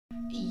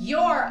You're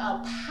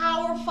a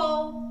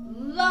powerful,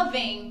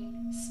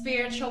 loving,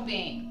 spiritual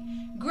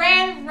being.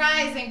 Grand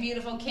rising,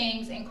 beautiful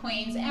kings and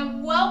queens,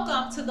 and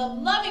welcome to the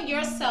Loving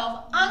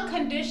Yourself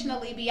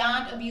Unconditionally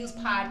Beyond Abuse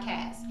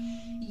podcast.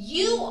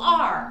 You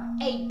are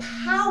a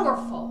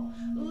powerful,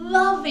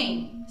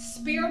 loving,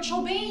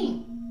 spiritual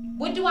being.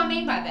 What do I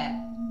mean by that?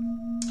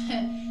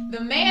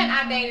 The man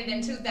I dated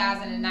in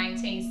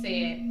 2019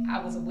 said I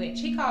was a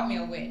witch. He called me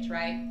a witch,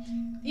 right?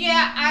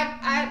 Yeah,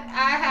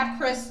 I have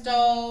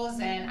crystals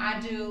and I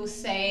do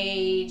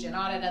sage and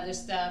all that other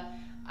stuff.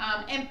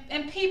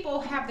 And people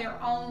have their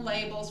own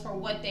labels for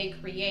what they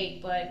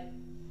create, but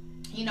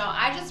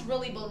I just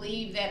really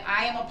believe that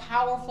I am a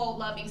powerful,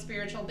 loving,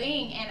 spiritual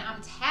being, and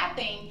I'm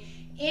tapping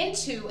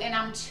into and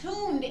I'm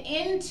tuned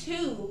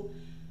into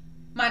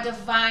my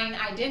divine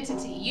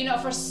identity.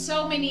 For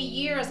so many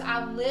years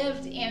I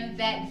lived in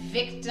that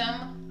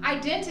victim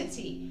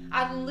identity.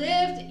 I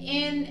lived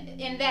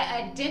in that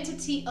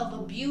identity of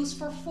abuse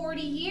for 40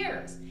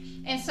 years.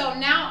 And so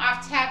now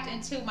I've tapped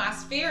into my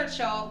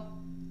spiritual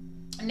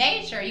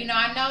nature. I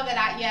know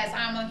that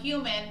I'm a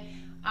human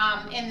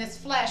in this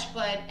flesh,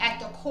 but at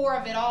the core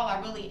of it all, I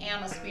really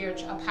am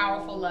a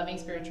powerful, loving,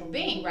 spiritual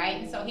being,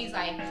 right? And so he's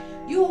like,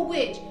 you a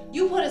witch,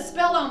 you put a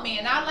spell on me.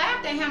 And I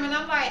laughed at him and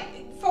I'm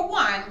like, for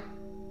one,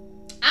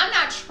 I'm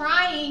not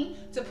trying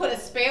to put a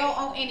spell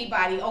on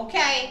anybody,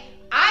 okay?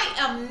 I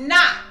am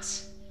not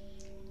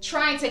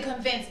trying to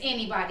convince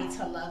anybody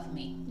to love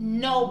me.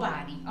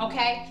 Nobody,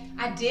 okay?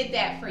 I did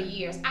that for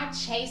years. I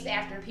chased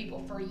after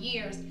people for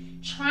years,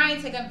 trying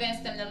to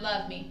convince them to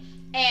love me.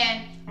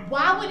 And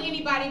why would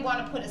anybody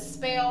want to put a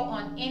spell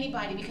on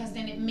anybody? Because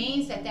then it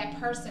means that that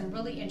person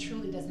really and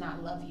truly does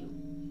not love you.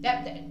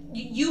 That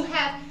you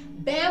have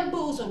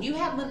bamboozled, you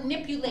have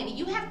manipulated,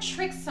 you have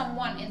tricked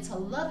someone into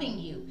loving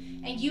you,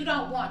 and you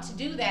don't want to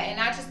do that. And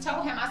I just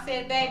told him, I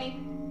said, baby,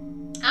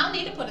 I don't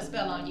need to put a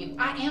spell on you.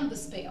 I am the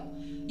spell.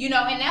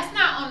 And that's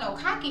not on no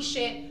cocky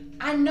shit.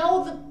 I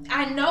know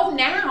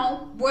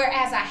now,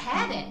 whereas I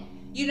hadn't.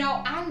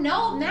 I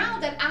know now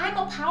that I'm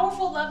a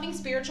powerful, loving,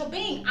 spiritual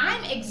being.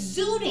 I'm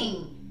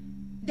exuding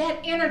that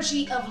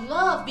energy of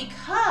love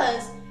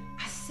because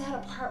I set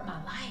apart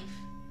my life.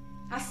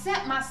 I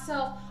set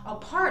myself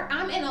apart.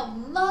 I'm in a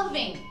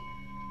loving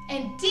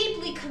and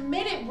deeply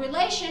committed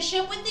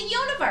relationship with the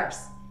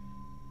universe.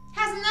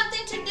 Has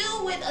nothing to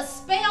do with a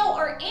spell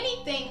or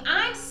anything.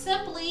 I'm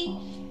simply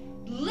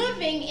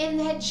living in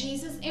that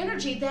Jesus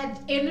energy,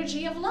 that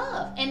energy of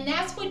love. And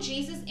that's what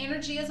Jesus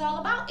energy is all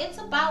about. It's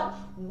about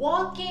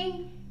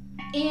walking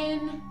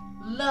in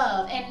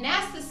love. And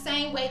that's the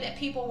same way that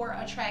people were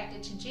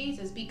attracted to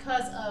Jesus,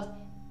 because of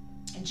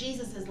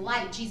Jesus'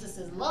 light,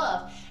 Jesus'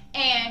 love.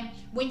 And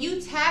when you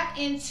tap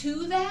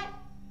into that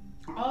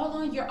all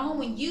on your own,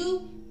 when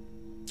you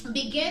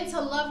begin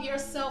to love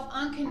yourself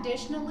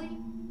unconditionally,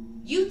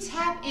 you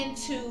tap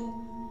into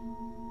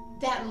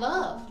that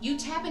love. You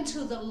tap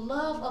into the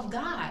love of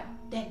God,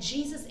 that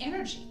Jesus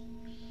energy,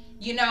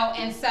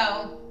 and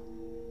so,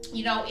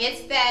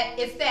 it's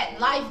that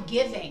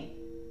life-giving,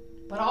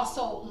 but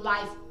also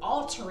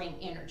life-altering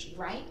energy,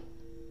 right?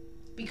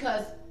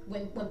 Because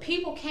when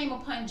people came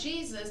upon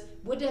Jesus,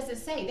 what does it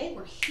say? They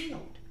were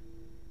healed,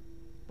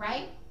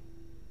 right?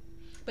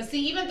 But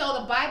see, even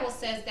though the Bible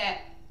says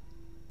that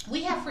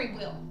we have free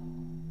will,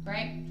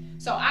 right?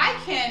 So I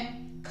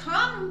can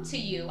come to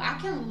you, I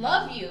can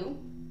love you,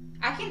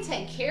 I can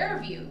take care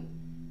of you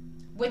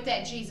with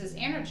that Jesus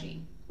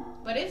energy,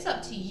 but it's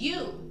up to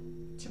you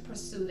to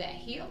pursue that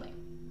healing.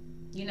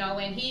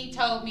 And he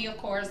told me, of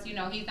course, he's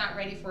not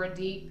ready for a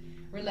deep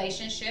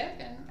relationship,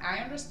 and I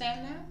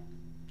understand that.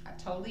 I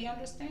totally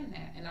understand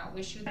that, and I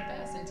wish you the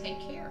best and take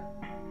care.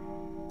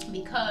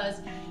 Because,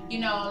 a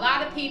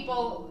lot of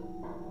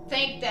people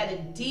think that a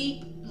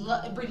deep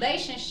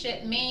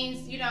relationship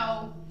means,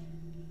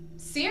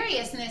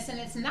 seriousness, and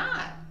it's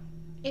not.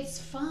 It's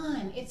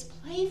fun, it's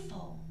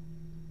playful.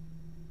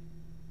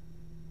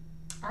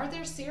 Are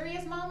there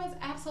serious moments?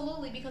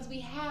 Absolutely, because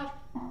we have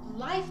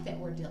life that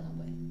we're dealing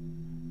with.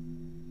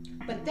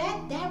 But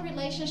that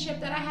relationship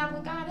that I have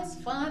with God is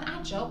fun.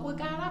 I joke with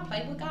God. I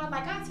play with God.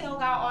 Like I tell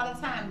God all the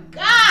time,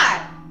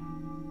 God,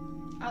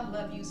 I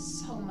love you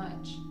so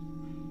much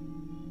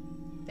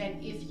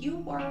that if you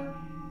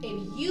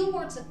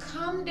were to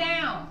come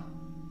down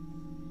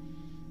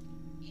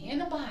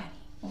in a body,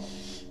 a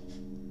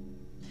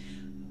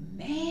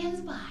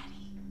man's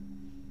body,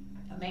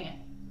 a man.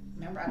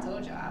 Remember, I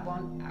told you I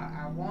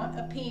want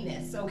a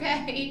penis,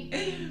 okay?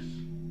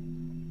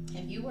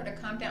 If you were to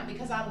come down,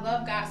 because I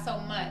love God so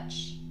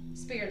much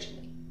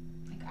spiritually.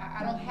 Like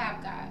I don't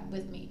have God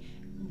with me,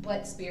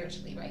 but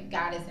spiritually, right?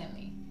 God is in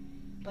me.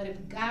 But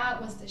if God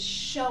was to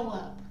show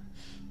up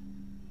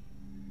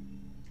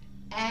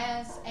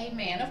as a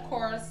man, of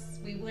course,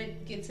 we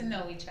would get to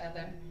know each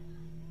other.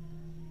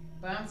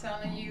 But I'm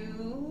telling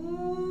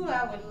you,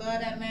 I would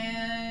love that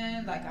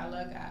man like I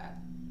love God.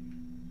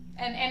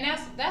 And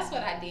that's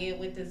what I did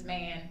with this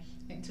man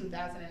in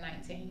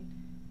 2019.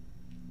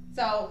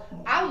 So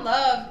I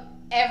love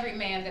every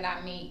man that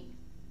I meet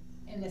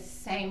in the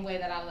same way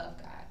that I love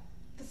God.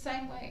 The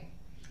same way.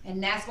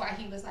 And that's why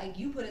he was like,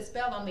 you put a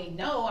spell on me.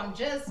 No, I'm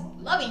just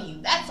loving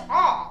you. That's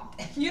all.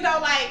 You know,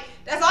 like,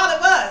 that's all it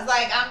was.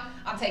 Like,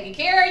 I'm taking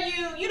care of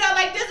you. You know,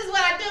 like, this is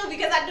what I do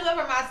because I do it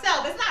for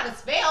myself. It's not a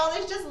spell.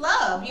 It's just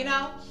love, you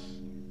know.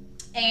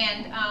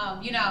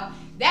 And, you know,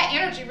 that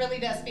energy really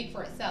does speak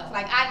for itself.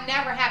 Like, I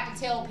never have to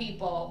tell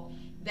people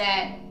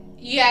that,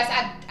 yes,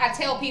 I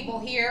tell people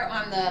here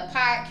on the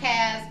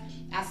podcast.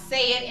 I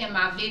say it in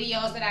my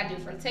videos that I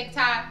do for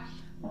TikTok.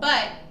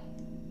 But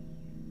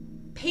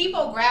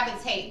people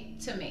gravitate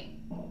to me.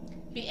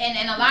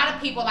 And a lot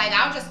of people, like,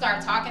 I'll just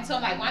start talking to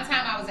them. Like, one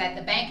time I was at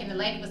the bank and the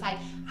lady was like,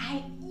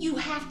 you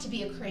have to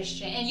be a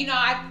Christian. And, you know,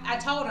 I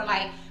told her,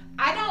 like,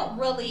 I don't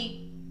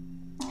really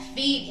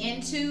feed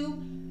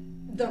into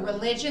the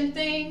religion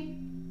thing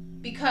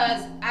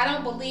because I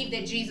don't believe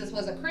that Jesus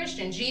was a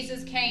Christian.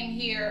 Jesus came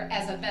here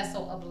as a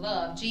vessel of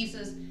love.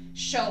 Jesus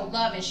showed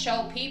love and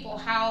showed people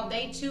how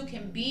they too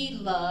can be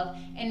loved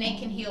and they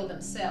can heal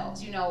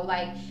themselves. You know,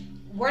 like,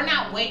 we're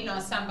not waiting on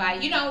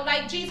somebody. You know,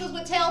 like Jesus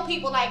would tell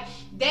people, like,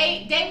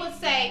 they would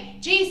say,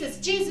 Jesus,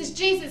 Jesus,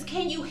 Jesus,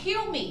 can you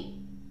heal me?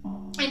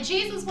 And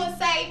Jesus would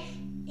say,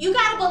 you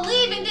got to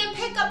believe and then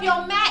pick up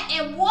your mat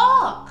and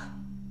walk.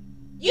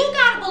 You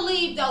got to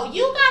believe, though.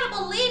 You got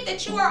to believe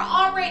that you are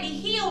already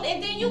healed,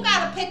 and then you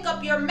got to pick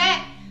up your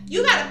mat.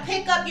 You got to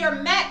pick up your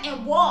mat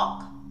and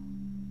walk.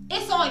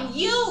 It's on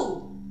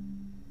you.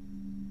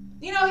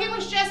 You know, here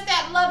was just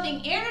that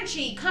loving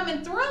energy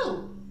coming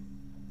through.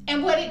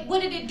 And what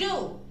did it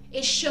do?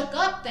 It shook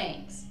up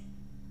things.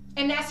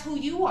 And that's who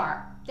you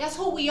are. That's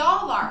who we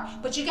all are.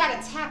 But you got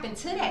to tap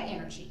into that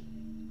energy.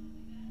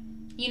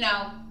 You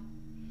know?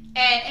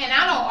 And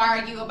I don't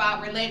argue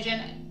about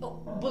religion.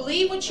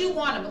 Believe what you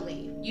want to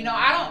believe. You know,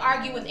 I don't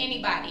argue with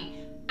anybody.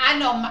 I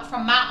know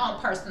from my own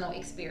personal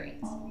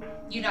experience.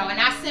 You know, and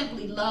I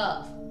simply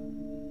love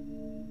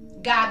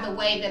God the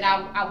way that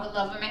I would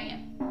love a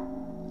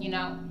man. You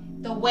know,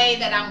 the way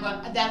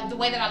that the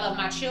way that I love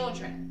my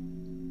children.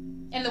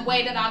 And the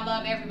way that I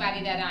love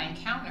everybody that I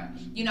encounter.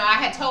 You know, I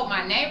had told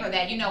my neighbor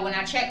that, you know, when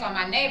I check on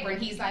my neighbor and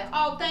he's like,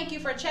 oh, thank you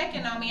for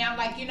checking on me. I'm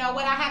like, you know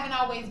what? I haven't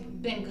always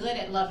been good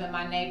at loving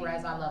my neighbor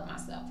as I love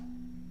myself.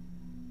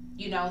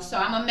 You know, so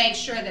I'm going to make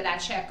sure that I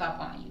check up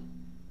on you.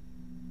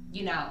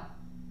 You know,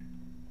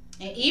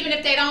 and even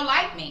if they don't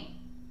like me,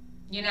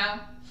 you know,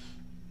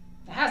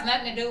 it has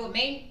nothing to do with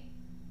me.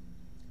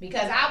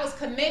 Because I was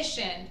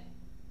commissioned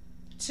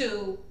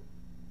to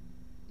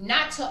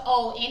not to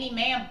owe any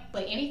man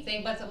but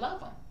anything but to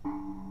love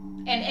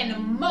him. And the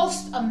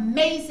most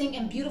amazing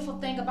and beautiful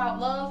thing about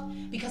love,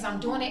 because I'm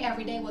doing it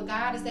every day with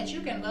God, is that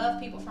you can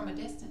love people from a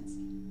distance.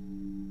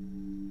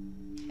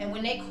 And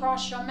when they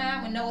cross your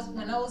mind, when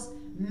those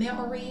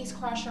memories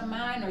cross your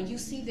mind, or you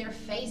see their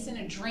face in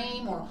a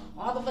dream, or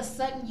all of a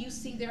sudden you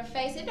see their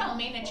face, it don't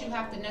mean that you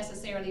have to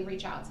necessarily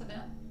reach out to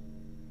them.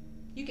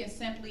 You can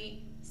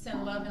simply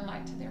send love and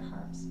light to their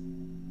hearts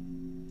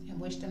and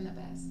wish them the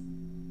best.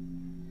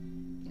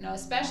 You know,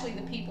 especially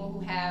the people who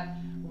have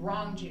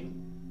wronged you,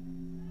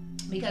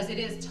 because it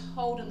is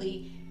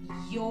totally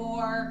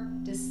your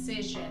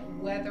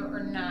decision whether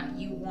or not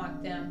you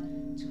want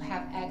them to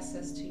have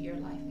access to your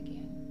life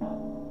again.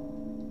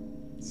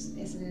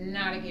 It's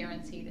not a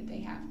guarantee that they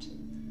have to.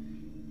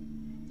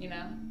 You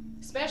know,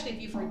 especially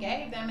if you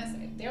forgave them,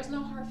 there's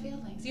no hard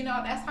feelings. You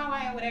know, that's how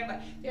I am with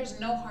everybody. There's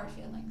no hard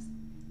feelings.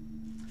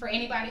 For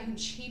anybody who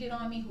cheated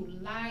on me, who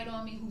lied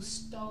on me, who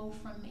stole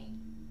from me,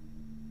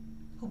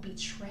 who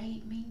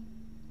betrayed me,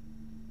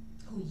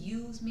 who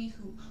used me,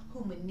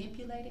 who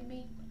manipulated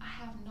me, I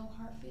have no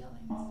hard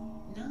feelings.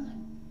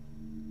 None.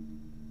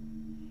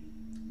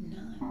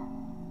 None.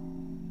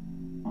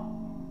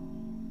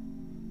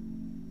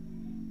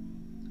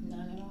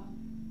 None at all.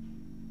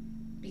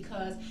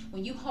 Because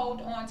when you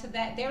hold on to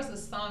that, there's a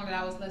song that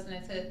I was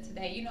listening to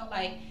today, you know,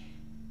 like,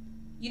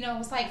 you know,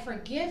 it's like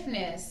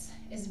forgiveness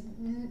is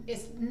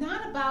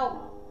not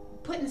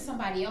about putting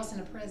somebody else in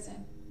a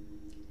prison.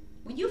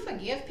 When you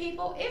forgive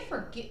people,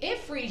 it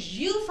frees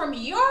you from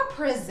your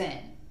prison.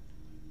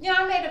 You know,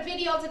 I made a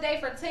video today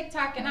for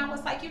TikTok and I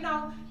was like, you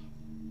know,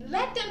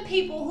 let them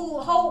people who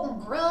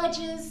hold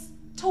grudges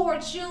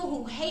towards you,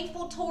 who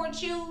hateful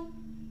towards you,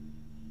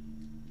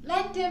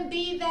 let them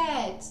be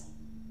that.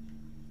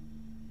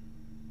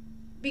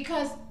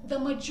 Because the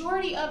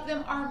majority of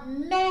them are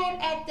mad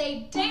at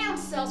their damn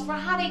selves for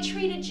how they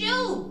treated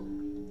you.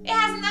 It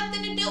has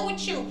nothing to do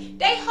with you.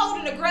 They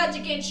holding a grudge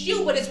against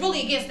you, but it's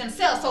really against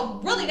themselves.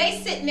 So really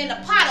they sitting in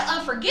a pot of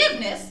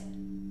unforgiveness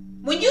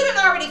when you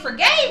done already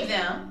forgave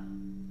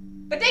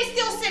them, but they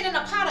still sitting in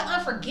a pot of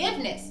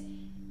unforgiveness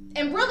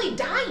and really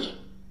dying.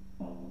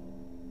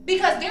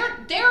 Because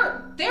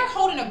they're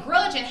holding a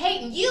grudge and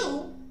hating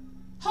you,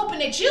 hoping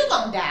that you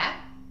gonna die.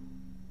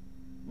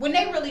 When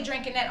they really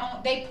drinking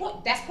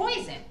that's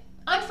poison.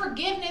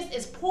 Unforgiveness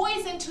is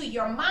poison to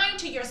your mind,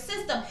 to your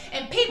system.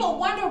 And people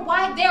wonder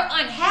why they're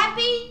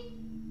unhappy.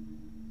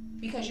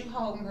 Because you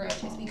holding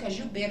grudges, because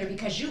you bitter,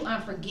 because you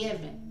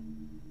unforgiving.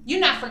 You're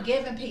not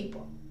forgiving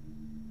people.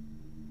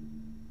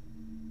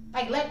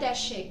 Like, let that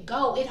shit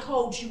go. It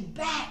holds you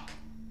back.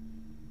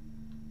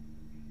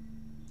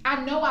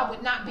 I know I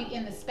would not be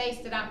in the space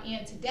that I'm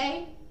in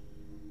today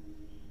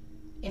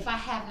if I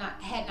had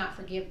not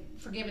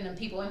forgiven them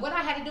people. And what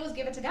I had to do was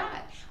give it to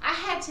God. I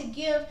had to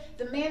give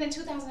the man in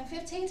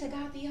 2015 to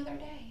God the other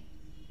day.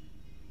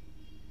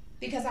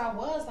 Because I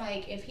was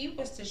like, if he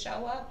was to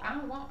show up, I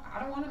don't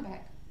want him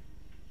back.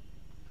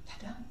 I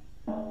don't.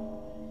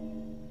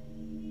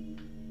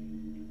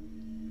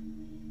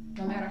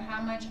 No matter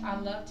how much I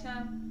loved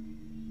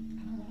him,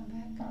 I don't want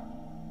him back.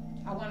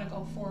 I want to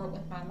go forward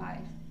with my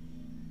life.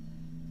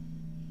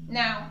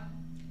 Now,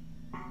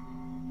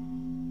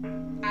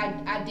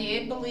 I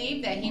did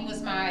believe that he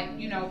was my,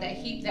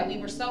 that we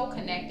were so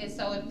connected.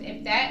 So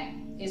if that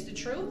is the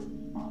truth,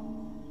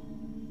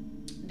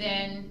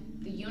 then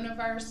the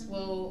universe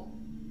will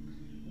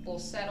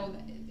settle.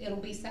 It'll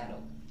be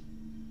settled.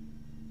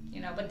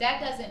 But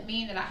that doesn't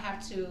mean that I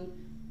have to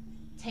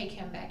take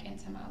him back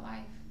into my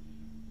life.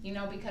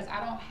 Because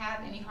I don't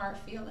have any hard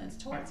feelings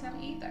towards him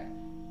either.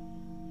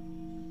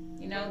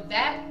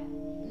 That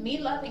me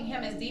loving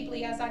him as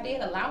deeply as I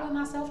did, allowing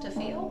myself to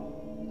feel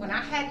when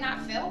I had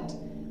not felt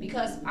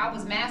because I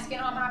was masking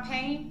all my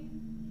pain,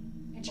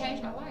 it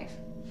changed my life.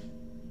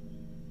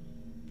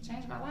 It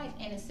changed my life,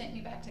 and it sent me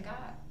back to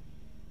God.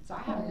 So I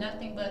have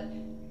nothing but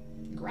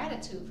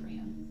gratitude for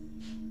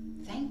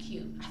him. Thank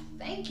you. I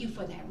thank you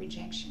for that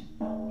rejection.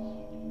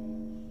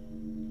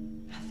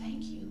 I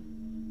thank you.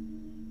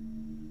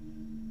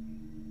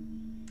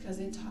 Because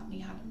it taught me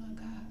how to love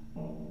God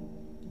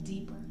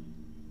deeper.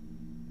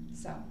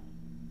 So,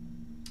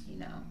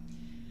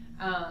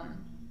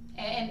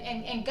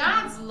 and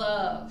God's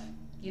love,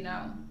 and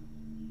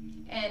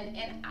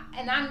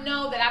I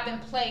know that I've been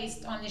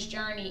placed on this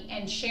journey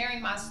and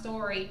sharing my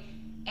story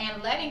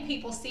and letting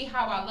people see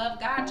how I love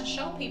God to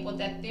show people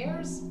that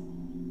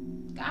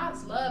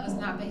God's love is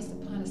not based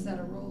upon a set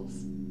of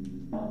rules.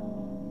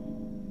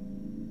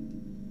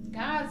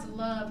 God's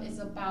love is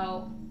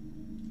about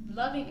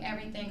loving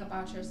everything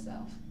about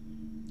yourself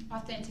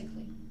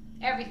authentically.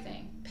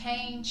 Everything.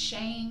 Pain,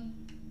 shame,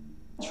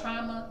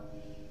 trauma,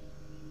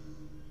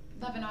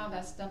 loving all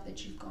that stuff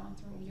that you've gone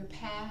through, your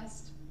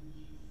past,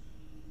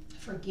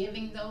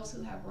 forgiving those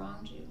who have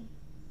wronged you,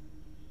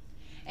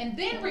 and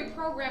then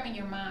reprogramming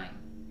your mind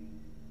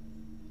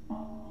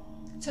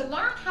to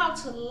learn how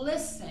to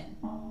listen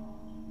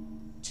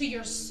to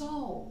your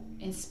soul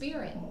and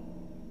spirit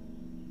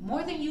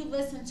more than you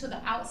listen to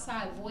the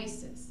outside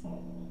voices,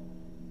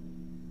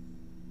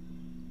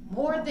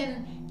 more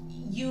than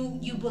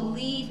you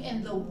believe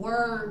in the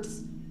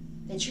words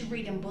that you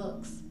read in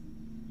books.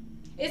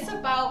 It's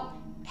about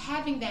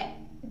having that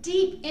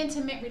deep,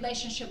 intimate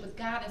relationship with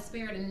God and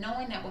spirit, and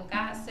knowing that when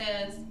God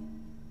says,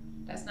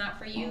 that's not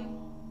for you,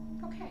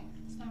 okay,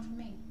 it's not for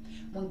me.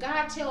 When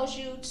God tells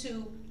you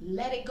to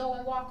let it go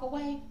and walk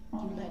away,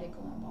 you let it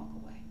go and walk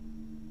away.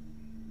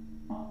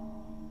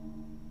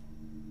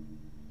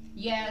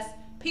 Yes,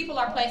 people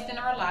are placed in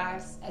our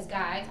lives as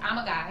guides. I'm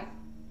a guide.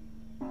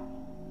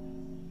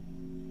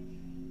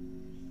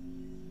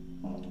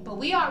 But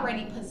we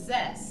already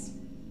possess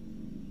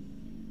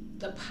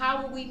the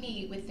power we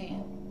need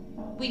within.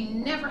 We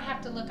never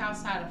have to look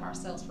outside of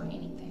ourselves for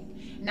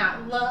anything.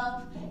 Not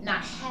love,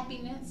 not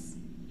happiness,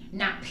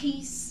 not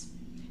peace,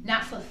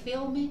 not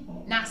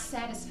fulfillment, not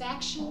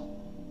satisfaction.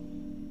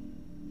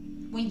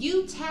 When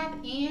you tap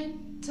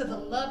in to the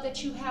love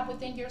that you have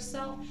within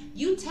yourself,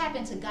 you tap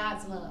into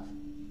God's love.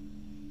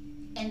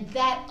 And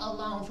that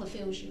alone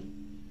fulfills you.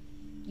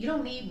 You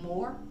don't need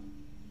more.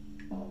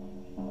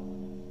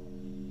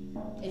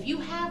 If you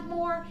have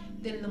more,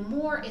 then the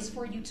more is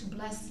for you to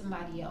bless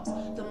somebody else.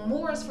 The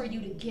more is for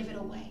you to give it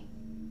away.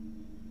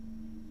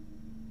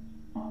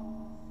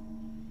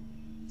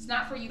 It's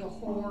not for you to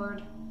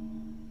hoard,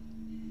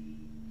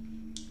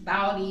 buy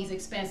all these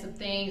expensive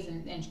things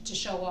and to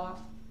show off.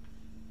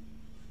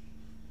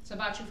 It's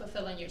about you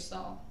fulfilling your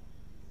soul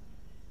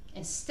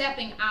and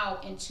stepping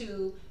out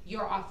into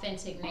your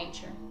authentic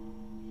nature,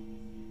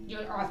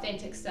 your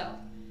authentic self.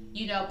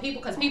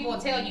 Because people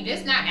will tell you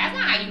that's not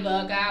how you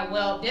love God.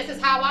 Well, this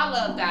is how I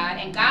love God,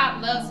 and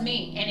God loves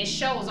me, and it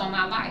shows on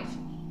my life.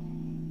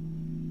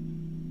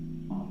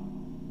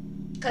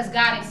 Because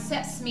God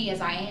accepts me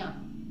as I am.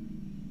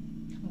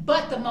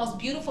 But the most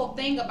beautiful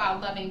thing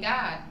about loving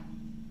God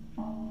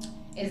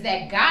is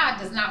that God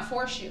does not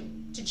force you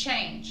to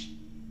change.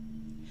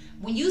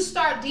 When you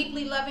start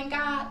deeply loving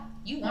God,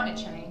 you want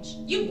to change.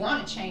 You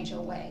want to change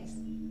your ways.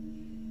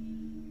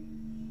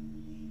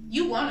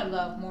 You want to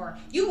love more.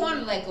 You want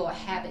to let go of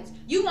habits.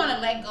 You want to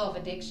let go of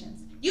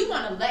addictions. You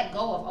want to let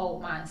go of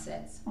old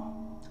mindsets,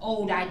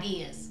 old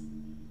ideas.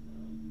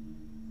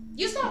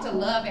 You start to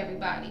love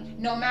everybody,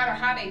 no matter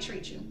how they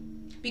treat you.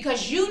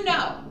 Because you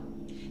know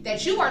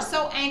that you are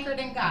so anchored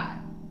in God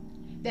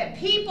that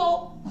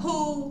people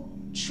who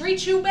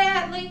treat you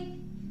badly,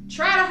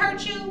 try to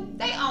hurt you,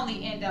 they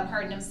only end up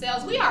hurting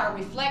themselves. We are a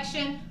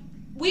reflection.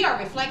 We are a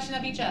reflection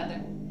of each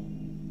other.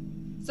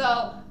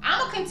 So I'm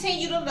going to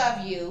continue to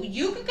love you.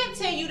 You can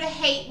continue to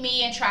hate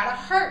me and try to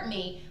hurt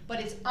me, but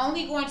it's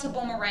only going to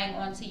boomerang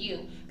onto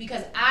you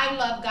because I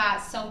love God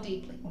so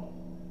deeply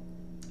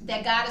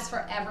that God is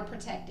forever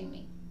protecting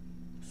me.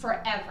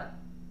 forever.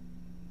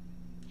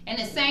 And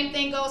the same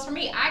thing goes for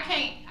me. I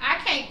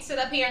can't sit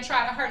up here and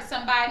try to hurt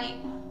somebody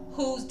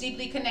who's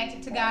deeply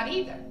connected to God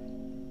either,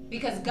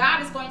 because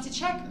God is going to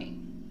check me.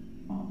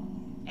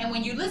 And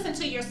when you listen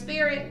to your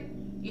spirit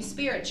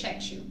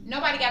checks you.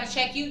 Nobody got to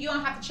check you. You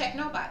don't have to check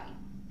nobody.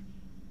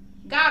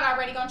 God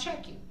already gonna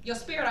check you. Your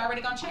spirit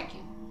already gonna check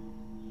you.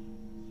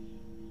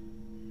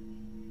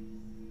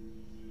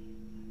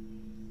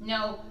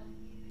 No,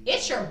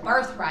 it's your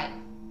birthright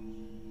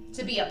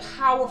to be a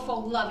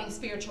powerful, loving,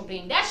 spiritual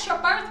being. That's your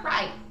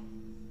birthright.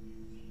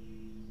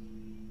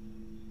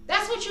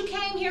 That's what you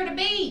came here to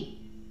be.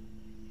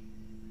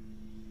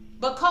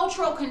 But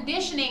cultural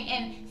conditioning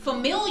and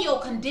familial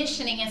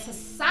conditioning and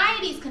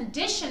society's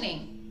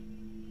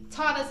conditioning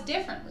taught us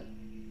differently.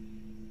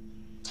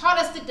 Taught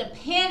us to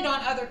depend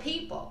on other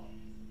people,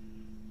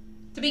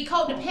 to be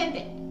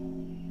codependent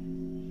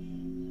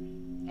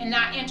and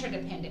not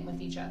interdependent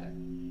with each other.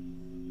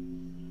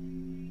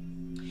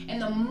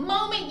 And the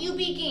moment you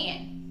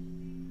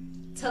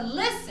begin to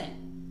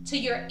listen to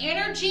your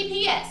inner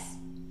GPS,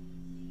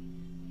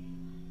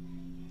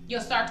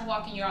 you'll start to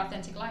walk in your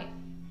authentic light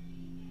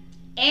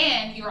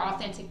and your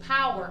authentic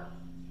power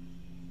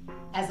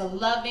as a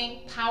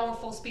loving,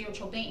 powerful,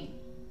 spiritual being.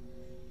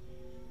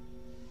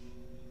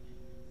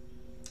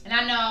 And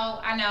I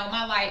know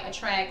my light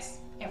attracts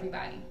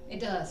everybody. It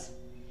does.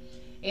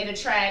 It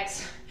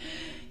attracts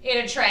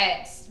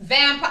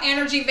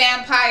energy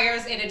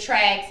vampires. It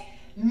attracts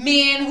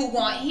men who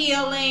want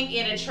healing.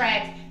 It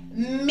attracts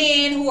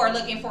men who are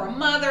looking for a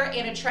mother.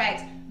 It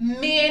attracts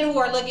men who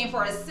are looking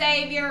for a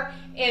savior.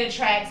 It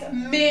attracts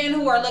men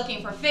who are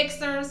looking for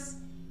fixers.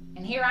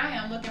 And here I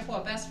am looking for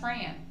a best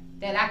friend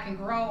that I can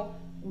grow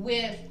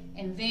with,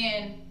 and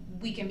then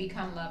we can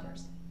become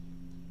lovers.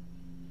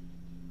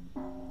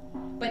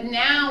 But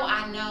now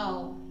I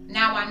know,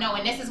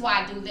 and this is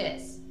why I do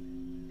this.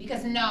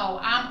 Because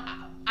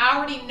I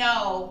already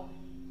know,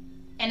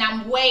 and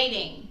I'm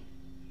waiting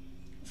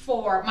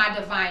for my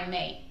divine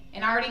mate.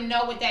 And I already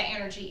know what that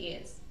energy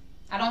is.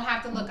 I don't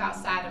have to look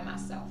outside of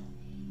myself.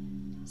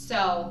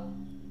 So,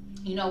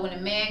 when a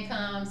man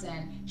comes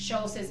and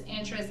shows his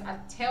interest, I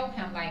tell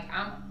him, like,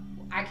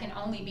 I can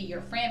only be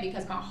your friend,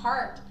 because my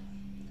heart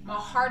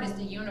is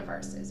the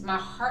universe's. My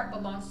heart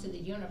belongs to the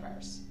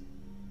universe.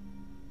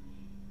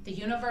 The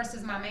universe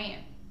is my man.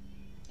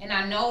 And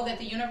I know that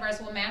the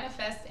universe will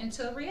manifest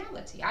into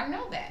reality. I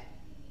know that.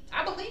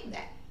 I believe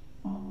that.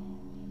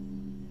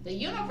 The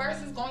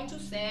universe is going to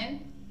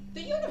send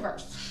the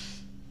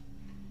universe.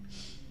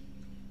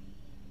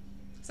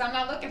 So I'm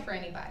not looking for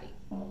anybody.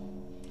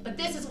 But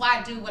this is why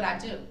I do what I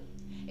do.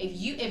 If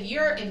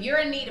you're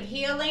in need of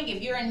healing,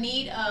 if you're in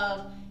need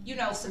of,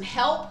 some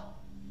help,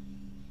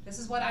 this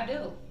is what I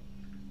do.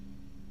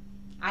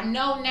 I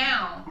know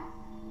now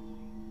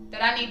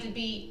that I need to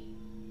be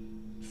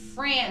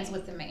friends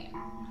with the man,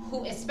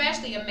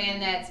 especially a man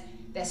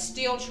that's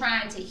still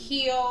trying to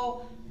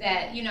heal,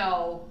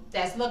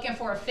 that's looking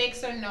for a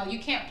fixer. No, you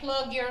can't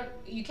plug your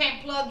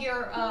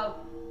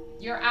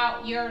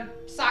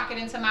socket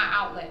into my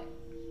outlet.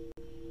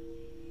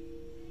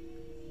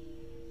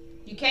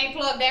 You can't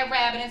plug that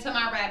rabbit into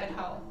my rabbit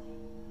hole.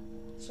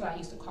 That's what I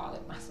used to call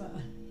it, my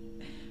son.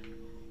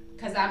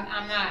 Because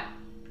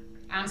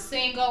I'm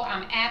single,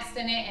 I'm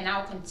abstinent, and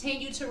I'll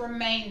continue to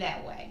remain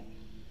that way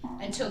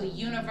until the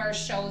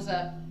universe shows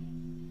up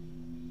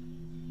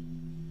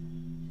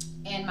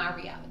in my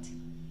reality.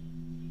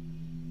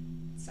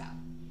 So,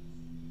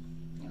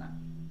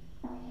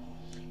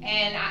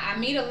 and I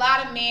meet a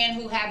lot of men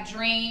who have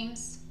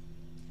dreams,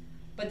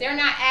 but they're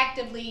not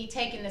actively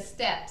taking the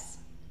steps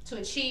to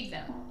achieve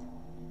them,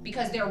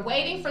 because they're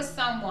waiting for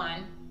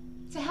someone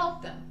to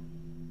help them.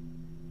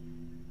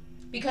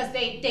 Because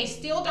they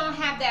still don't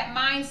have that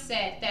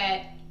mindset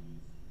that,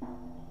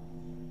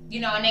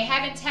 and they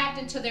haven't tapped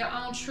into their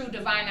own true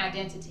divine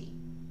identity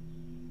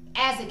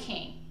as a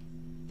king.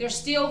 They're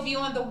still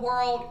viewing the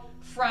world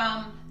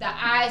from the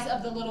eyes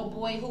of the little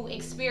boy who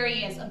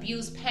experienced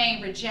abuse,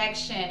 pain,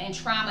 rejection, and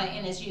trauma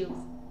in his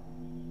youth,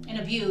 and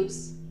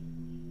abuse.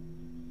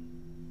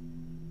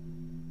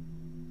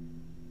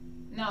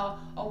 No,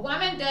 a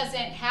woman doesn't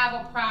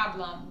have a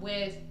problem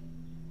with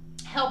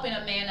helping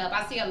a man up.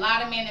 I see a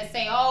lot of men that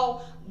say,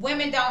 "Oh,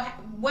 women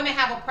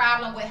have a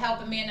problem with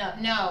helping men up."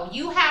 No,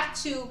 you have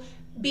to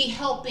be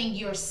helping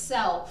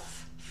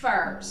yourself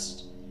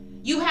first.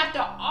 You have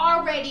to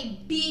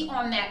already be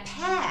on that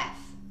path.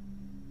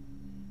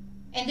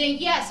 And then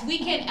yes,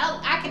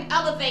 I can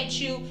elevate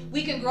you,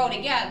 we can grow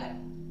together.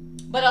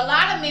 But a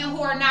lot of men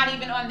who are not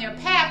even on their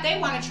path, they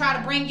want to try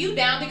to bring you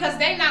down because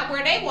they're not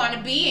where they want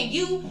to be, and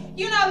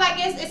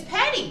it's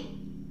petty.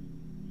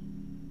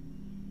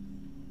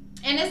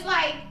 And it's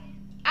like,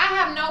 I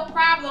have no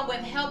problem with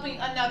helping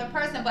another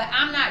person, but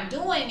I'm not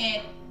doing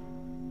it,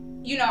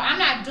 I'm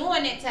not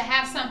doing it to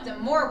have something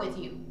more with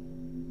you.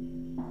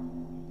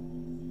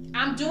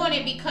 I'm doing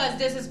it because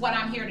this is what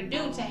I'm here to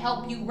do, to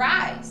help you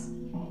rise.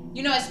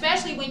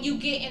 Especially when you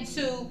get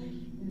into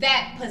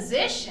that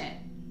position.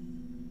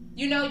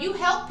 You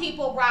help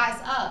people rise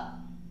up.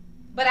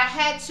 But I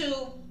had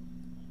to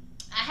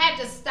I had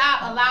to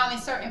stop allowing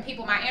certain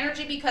people my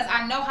energy because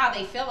I know how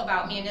they feel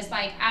about me. And it's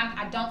like,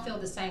 I don't feel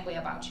the same way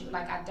about you.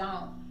 Like, I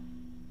don't.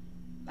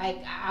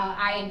 Like,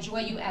 I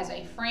enjoy you as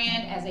a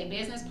friend, as a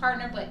business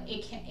partner, but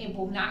it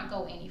will not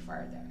go any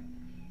further.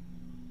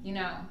 You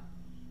know?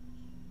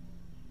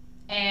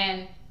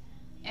 And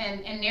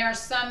there are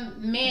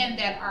some men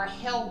that are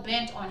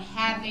hell-bent on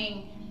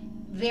having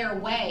their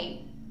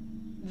way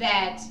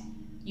that,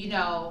 you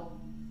know,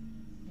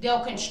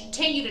 they'll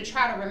continue to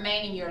try to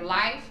remain in your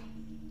life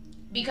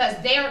because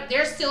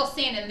they're still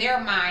seeing in their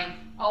mind,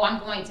 oh, I'm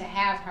going to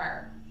have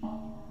her.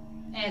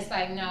 And it's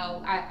like,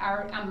 no,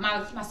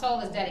 my soul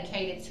is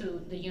dedicated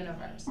to the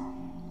universe.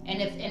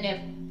 And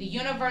if the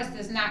universe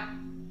does not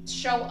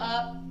show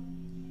up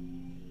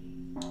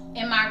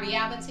in my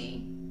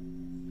reality,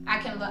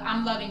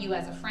 I'm loving you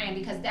as a friend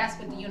because that's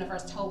what the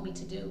universe told me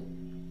to do.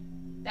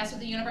 That's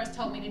what the universe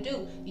told me to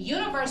do. The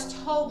universe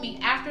told me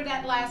after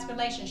that last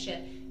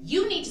relationship,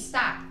 you need to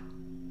stop.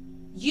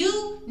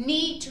 You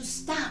need to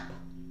stop.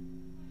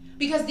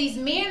 Because these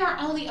men are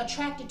only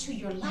attracted to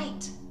your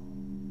light.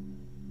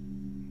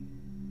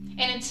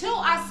 And until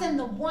I send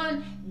the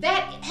one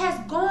that has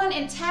gone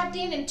and tapped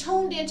in and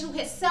tuned into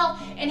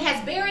himself and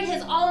has buried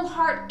his own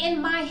heart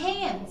in my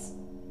hands,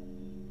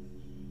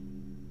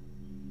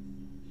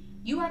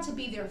 you are to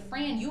be their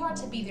friend. You are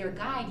to be their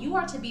guide. You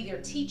are to be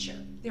their teacher,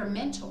 their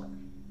mentor.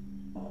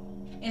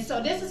 And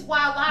so this is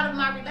why a lot of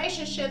my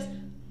relationships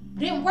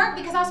didn't work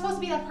because I was supposed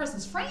to be that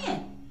person's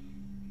friend.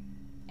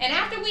 And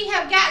after we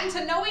have gotten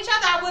to know each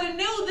other, I would have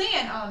knew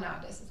then, oh no,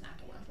 this is not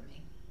the one for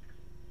me.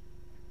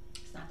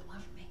 It's not the one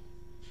for me.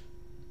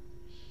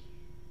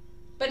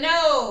 But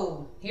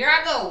no, here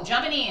I go,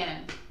 jumping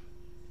in,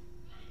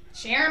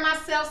 sharing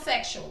myself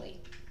sexually.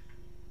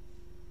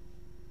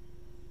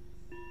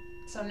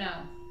 So no,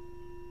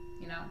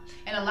 you know.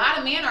 And a lot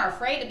of men are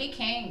afraid to be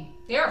king.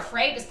 They're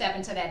afraid to step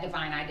into that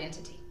divine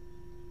identity.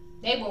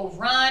 They will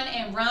run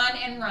and run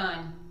and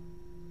run,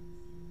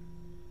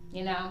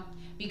 you know,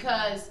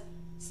 because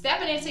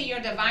stepping into your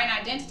divine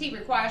identity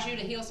requires you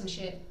to heal some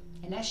shit,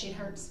 and that shit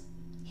hurts.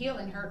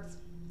 Healing hurts.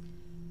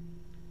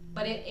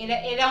 But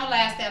it don't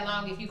last that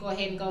long if you go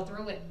ahead and go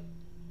through it.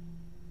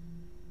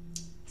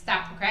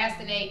 Stop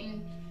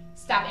procrastinating.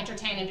 Stop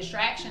entertaining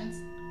distractions.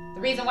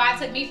 The reason why it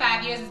took me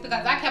 5 years is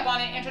because I kept on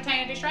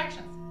entertaining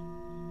distractions.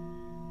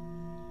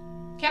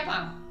 Kept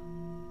on.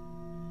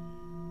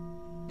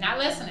 Not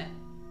listening,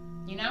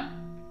 you know?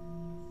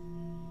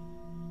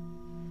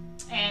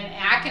 And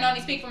I can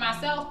only speak for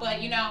myself,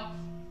 but, you know,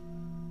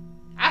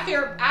 I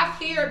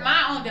feared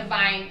my own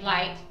divine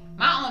light,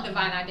 my own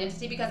divine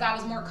identity, because I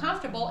was more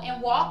comfortable in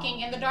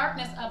walking in the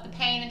darkness of the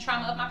pain and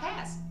trauma of my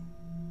past.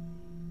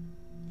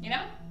 You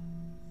know?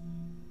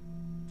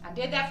 I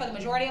did that for the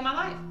majority of my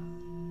life.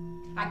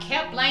 I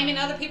kept blaming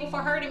other people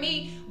for hurting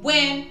me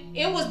when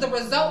it was the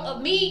result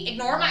of me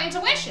ignoring my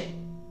intuition.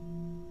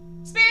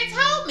 Spirit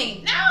told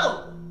me,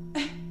 no.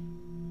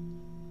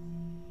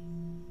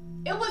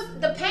 It was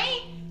the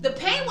pain. The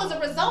pain was a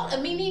result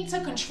of me needing to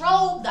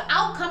control the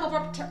outcome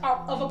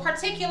of a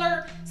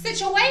particular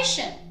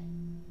situation.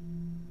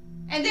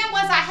 And then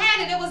once I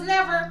had it, it was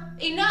never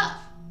enough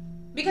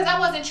because I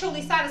wasn't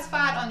truly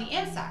satisfied on the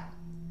inside.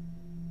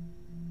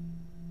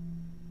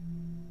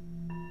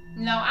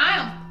 No,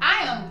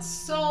 I am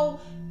so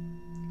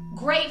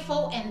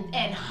grateful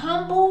and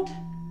humbled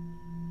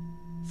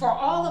for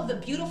all of the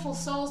beautiful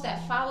souls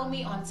that follow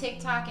me on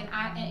TikTok and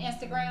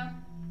Instagram.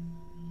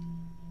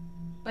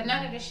 But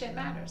none of this shit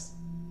matters.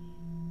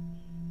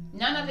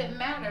 None of it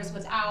matters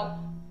without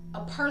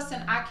a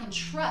person I can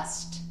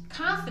trust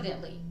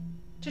confidently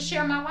to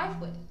share my life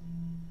with.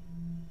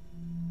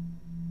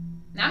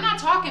 Now, I'm not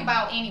talking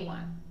about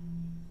anyone.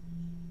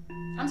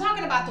 I'm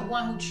talking about the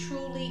one who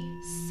truly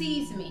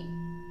sees me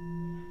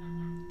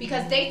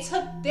because they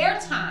took their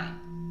time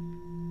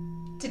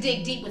to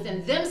dig deep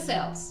within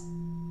themselves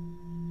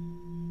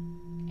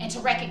and to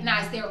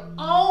recognize their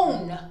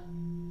own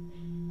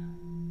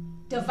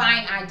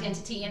divine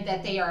identity and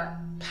that they are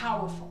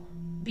powerful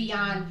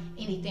beyond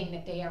anything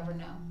that they ever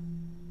know.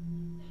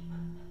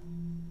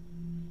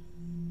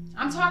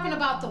 I'm talking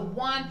about the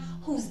one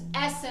whose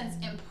essence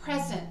and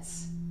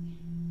presence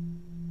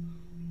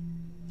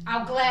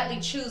I'll gladly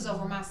choose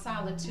over my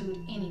solitude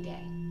any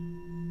day.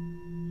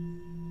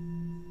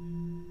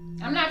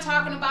 I'm not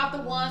talking about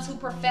the ones who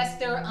profess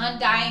their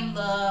undying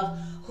love,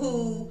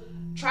 who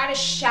try to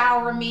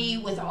shower me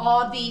with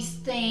all these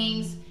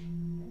things,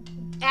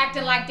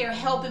 acting like they're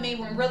helping me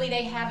when really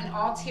they have an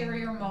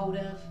ulterior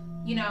motive,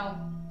 you know.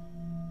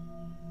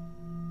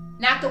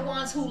 Not the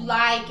ones who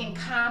like and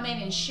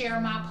comment and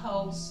share my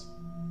posts.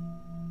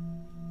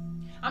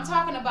 I'm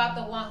talking about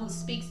the one who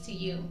speaks to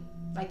you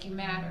like you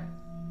matter.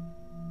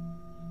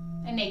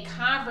 And they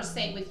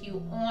conversate with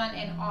you on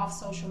and off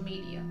social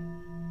media.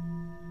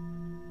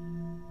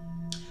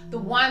 The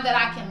one that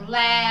I can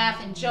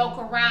laugh and joke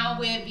around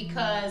with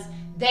because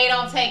they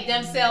don't take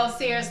themselves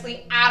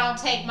seriously. I don't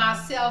take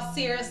myself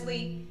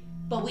seriously.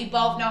 But we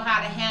both know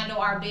how to handle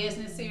our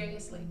business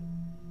seriously.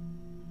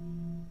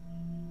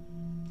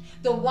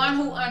 The one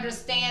who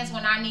understands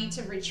when I need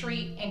to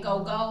retreat and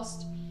go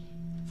ghost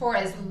for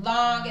as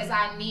long as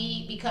I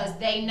need, because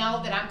they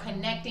know that I'm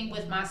connecting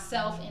with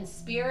myself in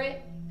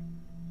spirit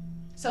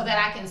so that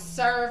I can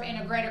serve in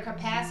a greater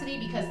capacity,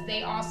 because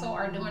they also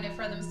are doing it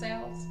for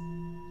themselves.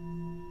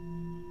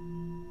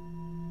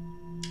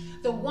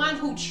 The one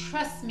who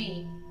trusts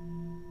me,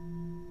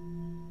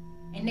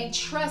 and they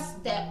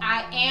trust that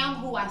I am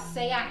who I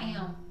say I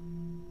am,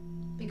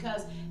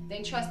 because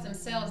they trust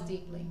themselves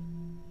deeply.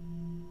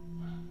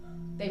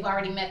 They've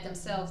already met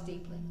themselves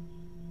deeply.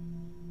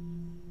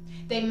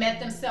 They met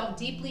themselves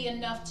deeply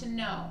enough to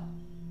know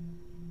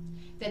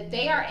that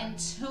they are in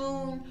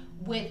tune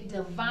with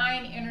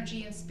divine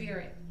energy and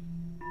spirit.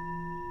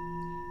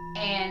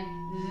 And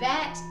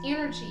that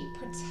energy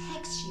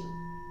protects you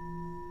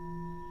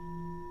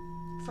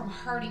from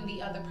hurting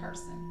the other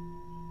person.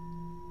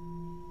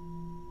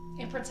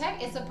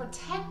 It's a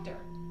protector.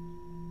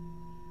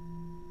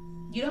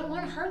 You don't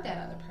want to hurt that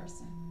other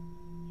person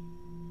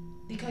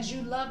because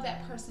you love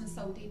that person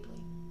so deeply.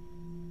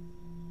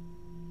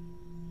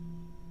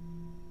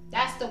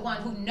 That's the one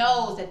who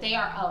knows that they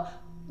are a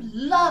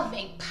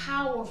loving,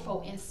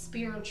 powerful, and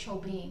spiritual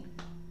being.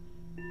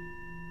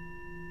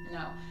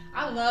 No,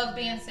 I love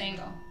being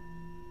single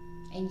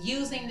and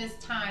using this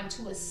time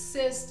to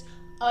assist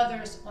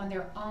others on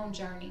their own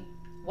journey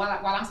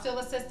while I'm still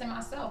assisting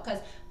myself,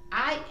 because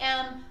I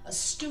am a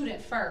student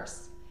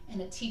first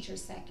and a teacher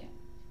second.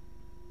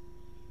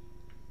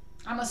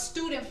 I'm a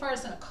student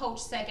first and a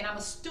coach second. I'm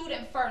a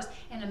student first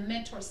and a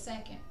mentor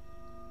second.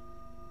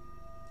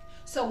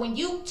 So when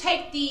you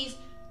take these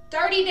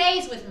 30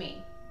 days with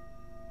me,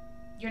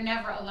 you're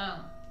never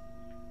alone.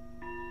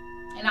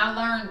 And I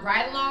learned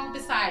right along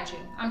beside you.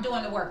 I'm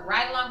doing the work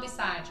right along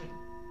beside you.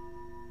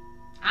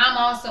 I'm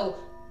also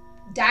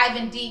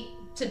diving deep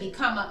to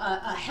become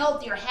a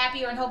healthier,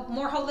 happier, and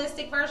more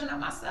holistic version of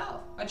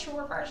myself, a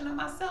truer version of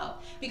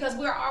myself, because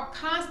we're all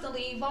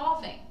constantly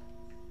evolving.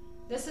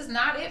 This is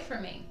not it for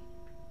me.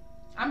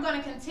 I'm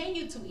going to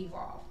continue to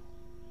evolve.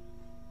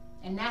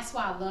 And that's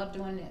why I love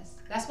doing this.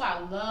 That's why I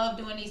love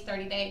doing these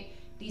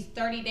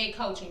 30-day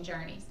coaching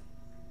journeys.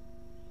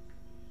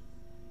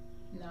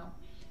 No.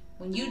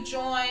 When you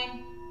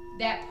join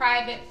that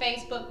private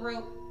Facebook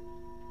group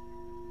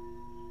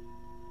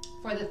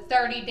for the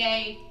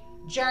 30-day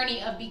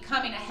journey of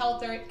becoming a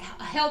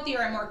healthier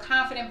and more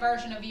confident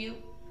version of you,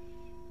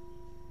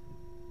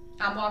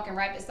 I'm walking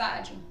right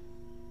beside you,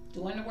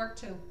 doing the work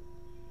too.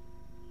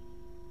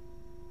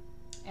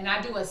 And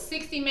I do a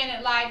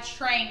 60-minute live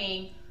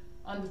training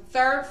on the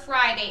third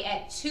Friday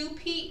at 2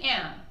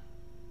 p.m.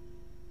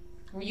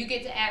 where you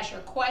get to ask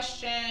your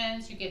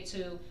questions, you get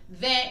to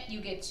vent,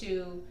 you get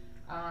to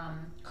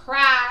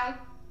cry,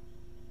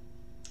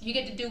 you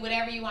get to do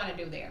whatever you want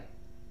to do there.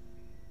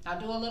 I'll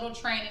do a little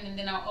training and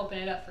then I'll open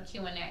it up for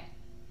Q&A.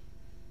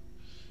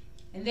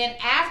 And then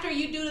after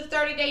you do the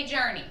 30-day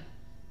journey,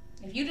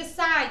 if you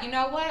decide, you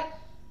know what,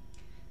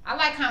 I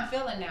like how I'm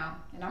feeling now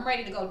and I'm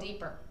ready to go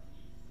deeper,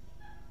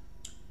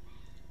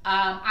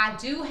 I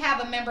do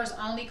have a members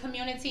only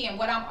community, and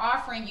what I'm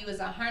offering you is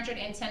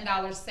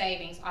 $110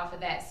 savings off of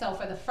that. So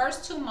for the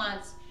first 2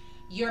 months,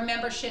 your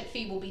membership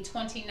fee will be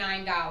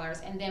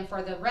 $29, and then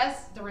for the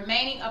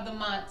remaining of the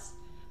months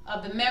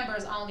of the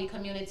members only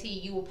community,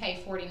 you will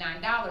pay $49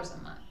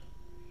 a month.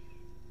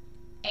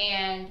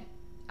 And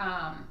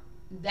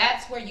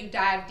that's where you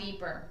dive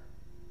deeper.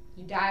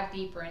 You dive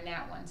deeper in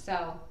that one.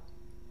 So,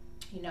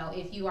 you know,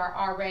 if you are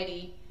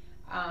already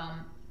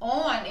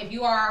if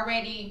you are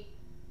already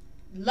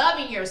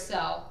loving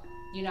yourself,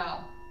 you know,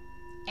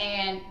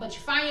 but you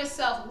find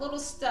yourself a little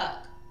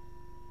stuck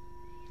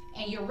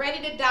and you're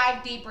ready to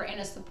dive deeper in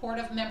a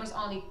supportive members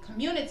only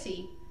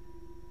community,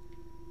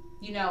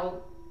 you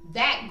know,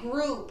 that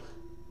group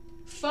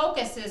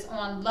focuses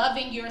on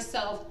loving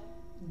yourself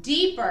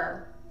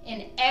deeper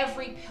in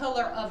every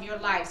pillar of your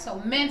life. So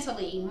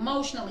mentally,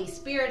 emotionally,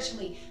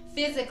 spiritually,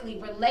 physically,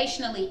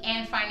 relationally,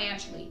 and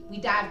financially. We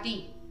dive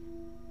deep.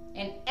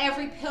 And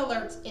every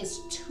pillar is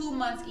 2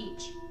 months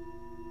each.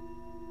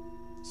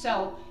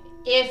 So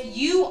if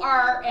you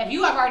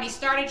have already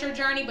started your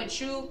journey, but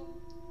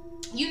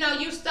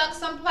you're stuck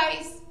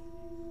someplace,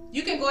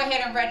 you can go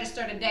ahead and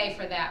register today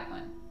for that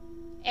one.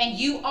 And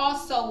you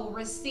also will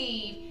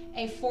receive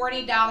a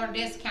 $40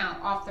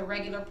 discount off the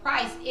regular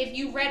price if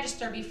you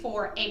register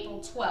before April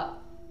 12th.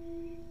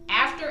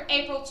 After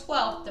April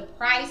 12th, the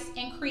price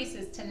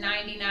increases to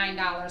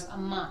 $99 a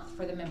month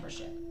for the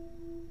membership.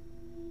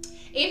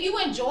 If you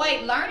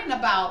enjoyed learning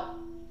about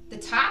the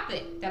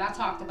topic that I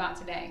talked about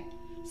today,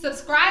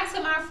 subscribe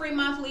to my free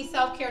monthly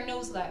self-care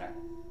newsletter,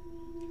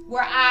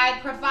 where I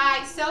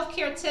provide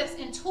self-care tips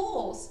and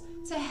tools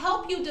to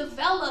help you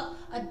develop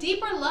a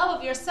deeper love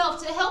of yourself,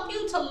 to help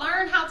you to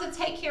learn how to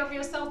take care of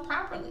yourself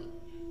properly.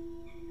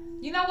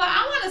 You know what?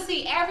 I want to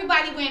see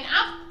everybody win.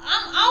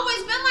 I've always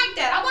been like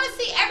that. I want to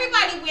see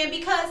everybody win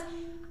because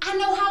I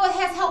know how it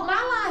has helped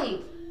my life.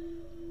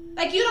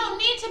 Like, you don't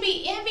need to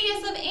be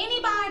envious of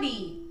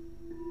anybody.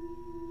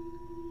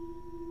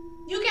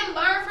 You can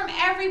learn from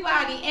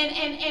everybody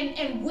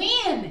and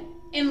win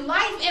in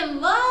life and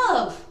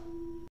love.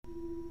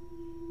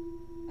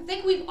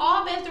 think we've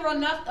all been through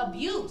enough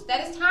abuse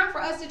that it's time for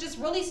us to just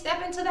really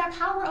step into that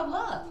power of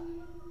love.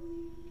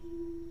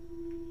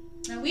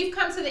 And we've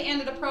come to the end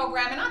of the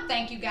program, and I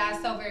thank you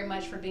guys so very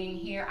much for being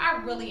here.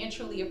 I really and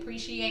truly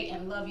appreciate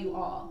and love you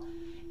all.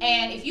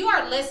 And if you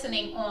are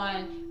listening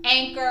on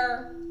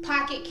Anchor,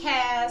 Pocket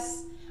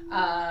Casts,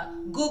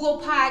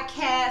 Google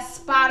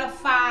Podcasts,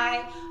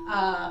 Spotify,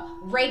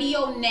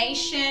 Radio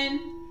Nation,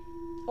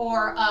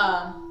 or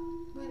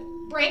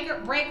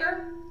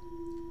Breaker,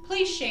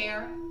 please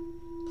share.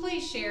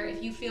 Please share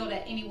if you feel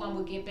that anyone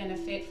would get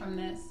benefit from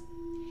this.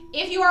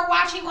 If you are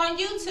watching on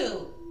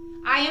YouTube,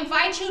 I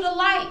invite you to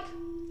like,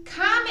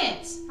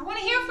 comment. I want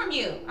to hear from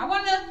you. I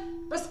want to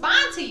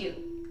respond to you.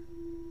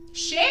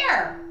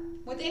 Share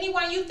with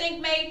anyone you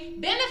think may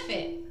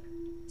benefit.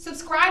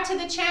 Subscribe to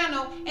the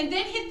channel and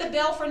then hit the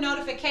bell for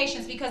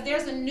notifications because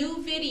there's a new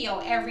video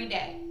every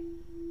day.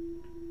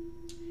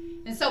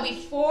 And so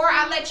before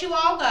I let you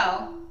all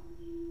go,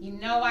 you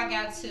know I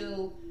got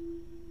to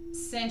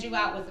send you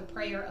out with a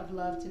prayer of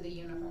love to the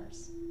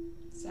universe.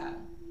 So,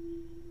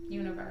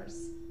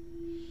 universe.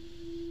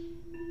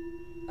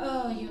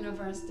 Oh,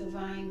 universe,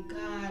 divine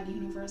God,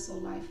 universal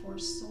life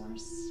force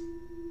source.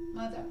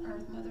 Mother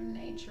Earth, Mother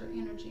Nature,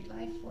 energy,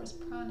 life force,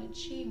 prana,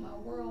 chi, my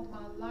world,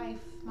 my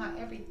life, my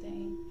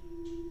everything.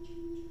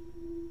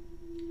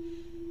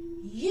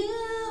 You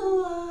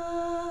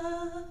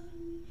are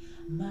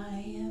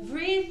my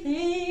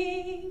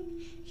everything.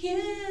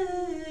 You,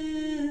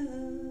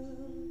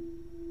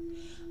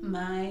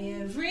 my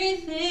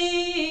everything,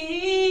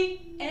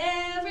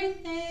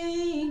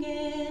 everything,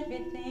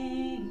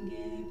 everything,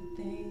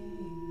 everything.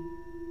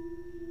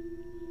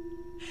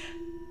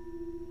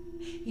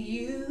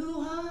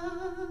 You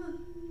are,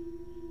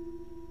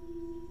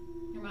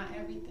 you're my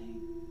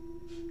everything.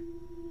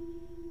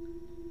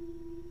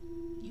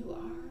 You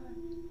are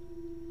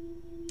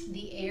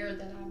the air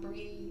that I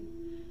breathe,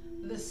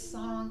 the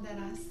song that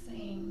I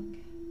sing.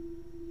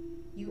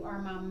 You are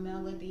my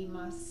melody,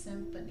 my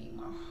symphony,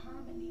 my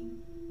harmony.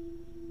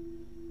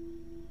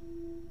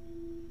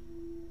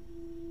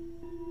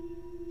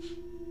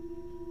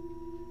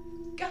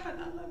 God,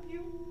 I love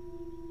you.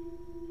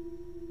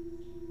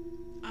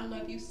 I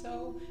love you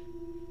so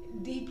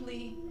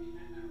deeply,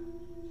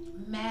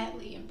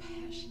 madly, and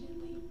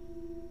passionately.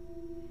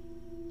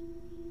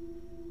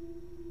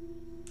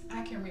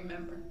 I can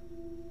remember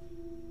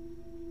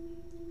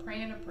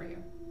praying a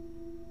prayer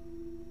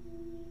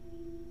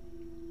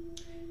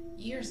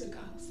years ago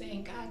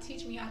saying, God,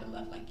 teach me how to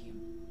love like you.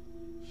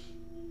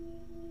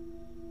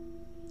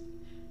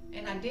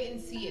 And I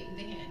didn't see it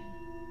then.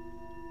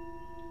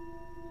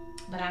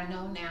 But I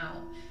know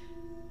now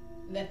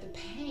that the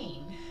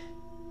pain,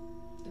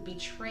 the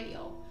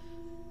betrayal,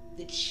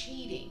 the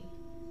cheating,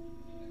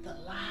 the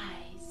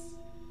lies,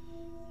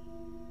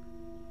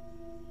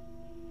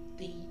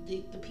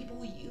 the people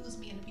who use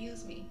me and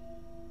abuse me,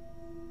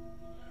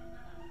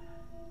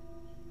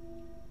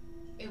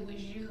 it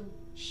was you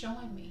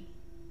showing me.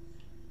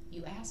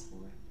 You asked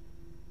for it,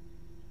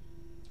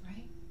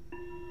 right?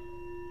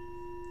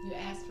 You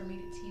asked for me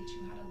to teach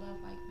you how to love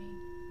like me.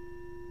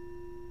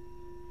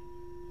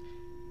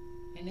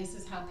 And this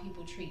is how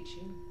people treat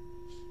you.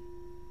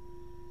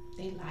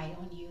 They lie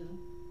on you.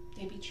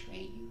 They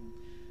betray you.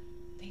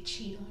 They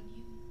cheat on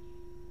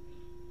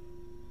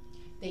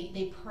you.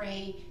 They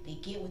pray. They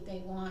get what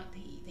they want.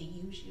 They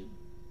use you.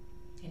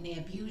 And they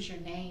abuse your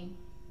name.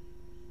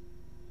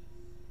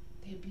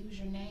 They abuse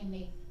your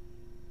name.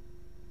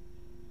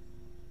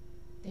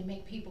 They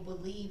make people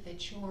believe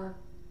that you're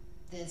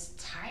this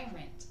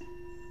tyrant,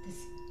 this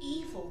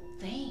evil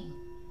thing.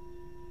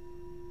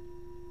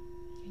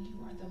 And you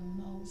are the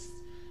most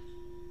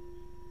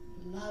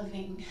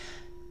loving,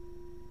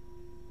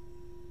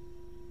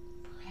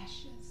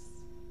 precious,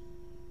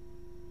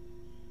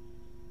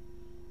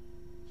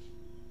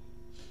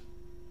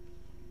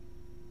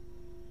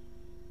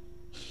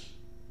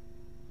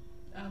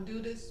 I'll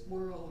do this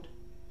world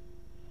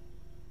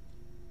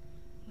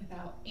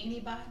without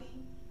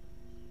anybody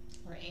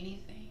or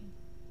anything.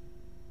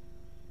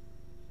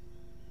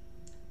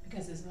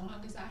 Because as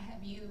long as I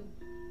have you,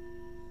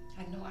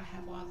 I know I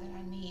have all that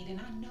I need. And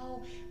I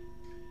know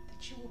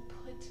that you will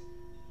put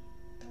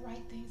the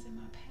right things in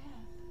my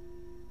path.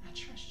 I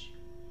trust you.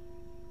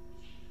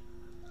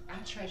 I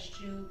trust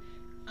you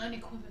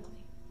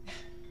unequivocally.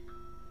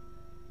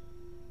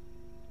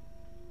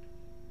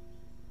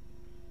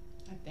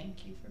 I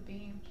thank you for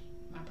being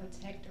my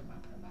protector, my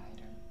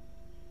provider,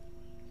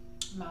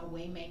 my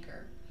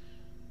waymaker,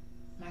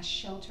 my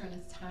shelter in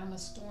a time of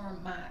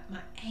storm,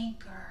 my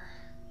anchor,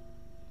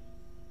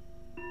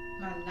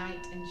 my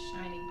knight in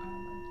shining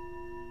armor.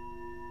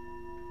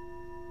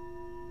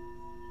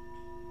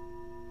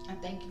 I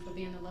thank you for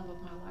being the love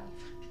of my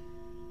life,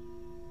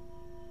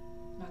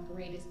 my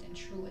greatest and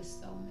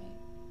truest soulmate.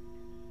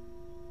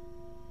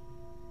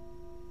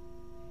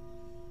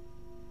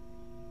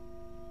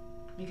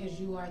 Because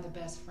you are the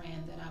best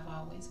friend that I've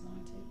always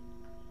wanted.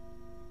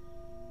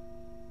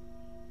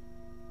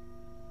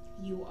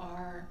 You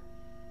are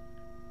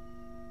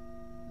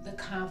the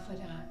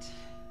confidant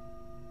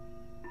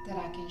that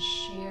I can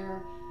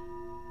share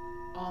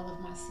all of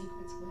my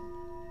secrets with,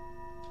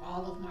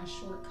 all of my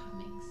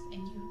shortcomings,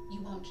 and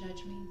you won't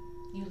judge me.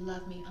 You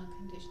love me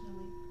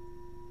unconditionally.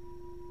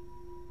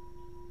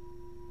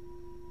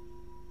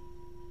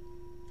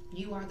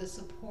 You are the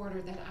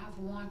supporter that I've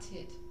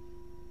wanted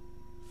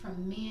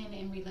from men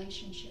in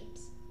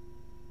relationships.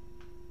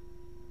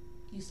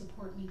 You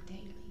support me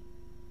daily,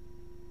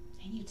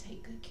 and you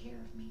take good care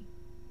of me.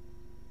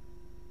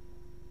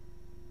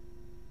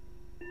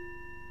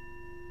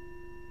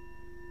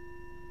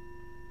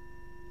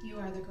 You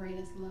are the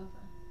greatest lover.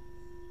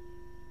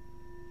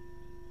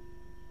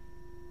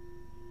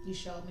 You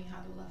showed me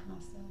how to love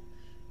myself.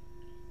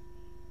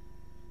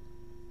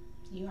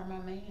 You are my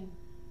man.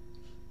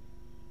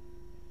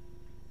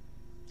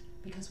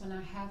 Because when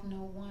I have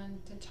no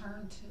one to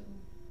turn to,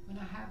 when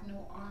I have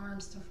no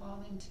arms to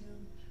fall into,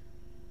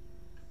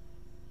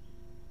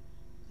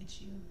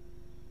 it's you.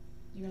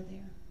 You're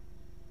there.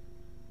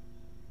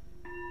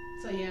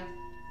 So yeah,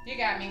 you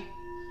got me.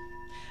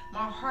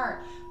 My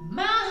heart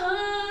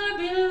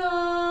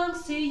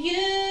belongs to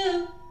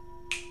you.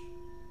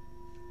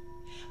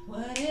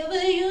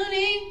 Whatever you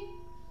need,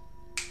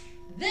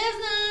 there's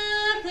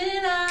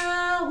nothing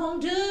I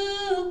won't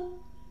do.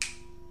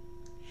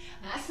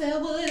 I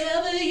said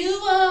whatever you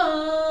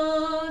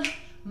want,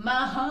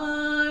 my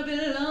heart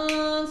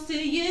belongs to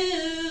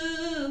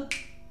you.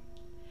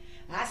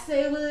 I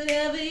say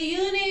whatever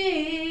you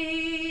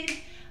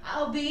need,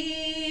 I'll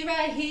be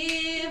right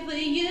here for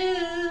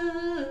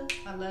you.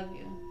 I love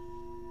you.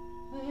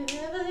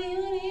 Whatever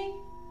you need,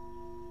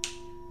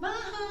 my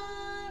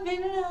heart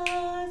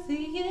belongs to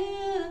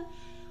you.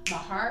 My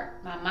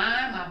heart, my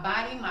mind, my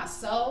body, my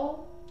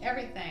soul,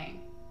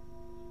 everything.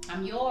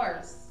 I'm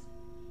yours.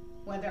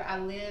 Whether I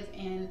live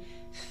in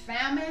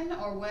famine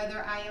or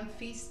whether I am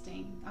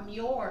feasting, I'm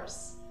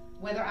yours.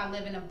 Whether I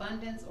live in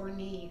abundance or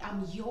need,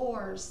 I'm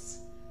yours.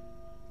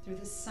 Through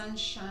the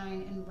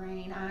sunshine and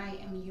rain, I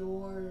am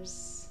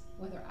yours.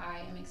 Whether I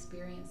am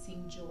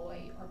experiencing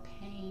joy or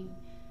pain,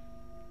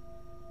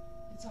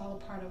 it's all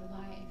a part of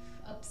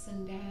life. Ups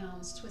and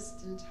downs,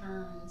 twists and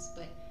turns.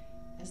 But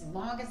as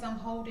long as I'm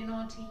holding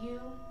on to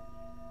you,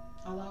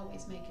 I'll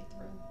always make it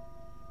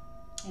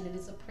through. And it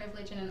is a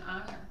privilege and an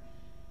honor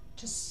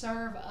to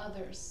serve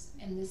others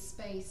in this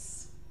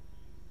space.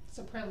 It's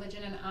a privilege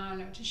and an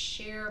honor to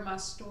share my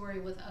story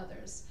with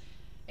others.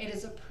 It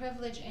is a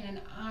privilege and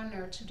an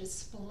honor to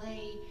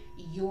display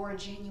your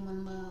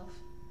genuine love.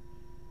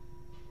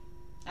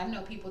 I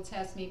know people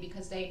test me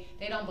because they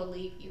don't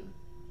believe you.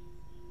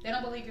 They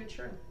don't believe you're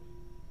true.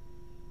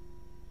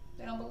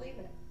 They don't believe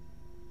it.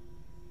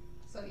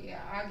 So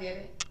yeah, I get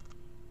it.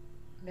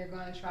 They're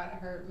going to try to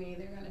hurt me.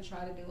 They're going to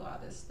try to do all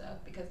this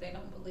stuff because they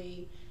don't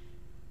believe.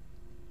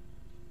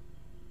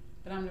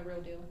 But I'm the real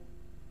deal.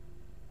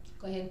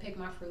 Go ahead and pick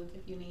my fruit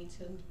if you need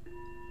to.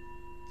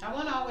 I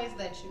won't always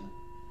let you,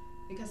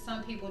 because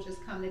some people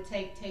just come to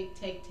take,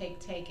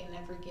 and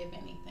never give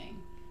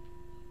anything.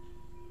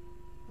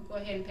 But go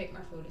ahead and pick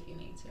my fruit if you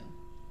need to,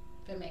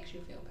 if it makes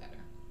you feel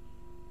better.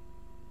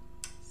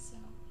 So,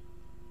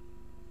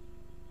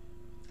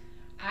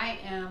 I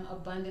am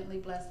abundantly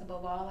blessed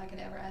above all I could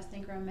ever ask,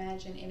 think, or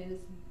imagine, and it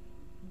is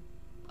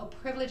a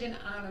privilege and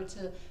honor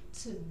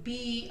to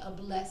be a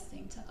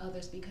blessing to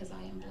others because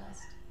I am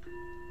blessed.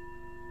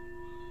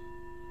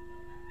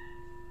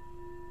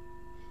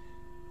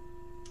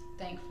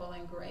 Thankful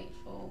and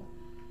grateful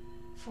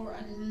for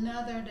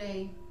another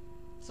day.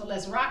 So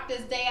let's rock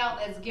this day out.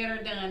 Let's get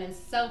her done. And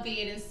so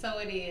be it, and so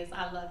it is.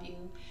 I love you.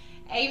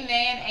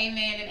 Amen,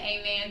 amen, and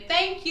amen.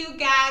 Thank you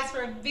guys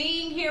for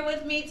being here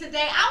with me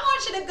today. I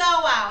want you to go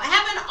out.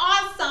 Have an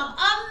awesome,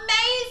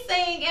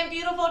 amazing, and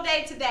beautiful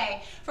day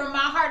today. From my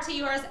heart to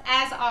yours,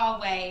 as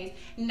always,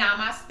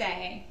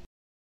 namaste.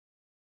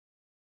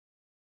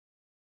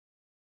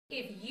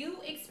 If you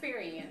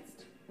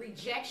experienced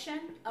rejection,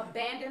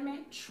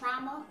 abandonment,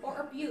 trauma,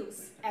 or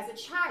abuse as a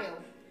child,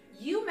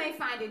 you may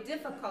find it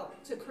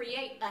difficult to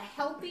create a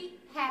healthy,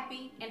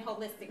 happy, and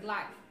holistic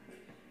life.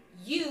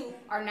 You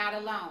are not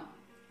alone.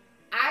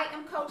 I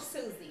am Coach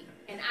Susie,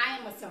 and I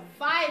am a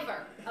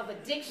survivor of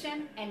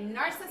addiction and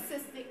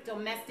narcissistic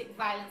domestic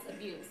violence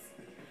abuse.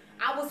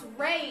 I was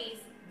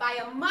raised by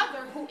a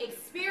mother who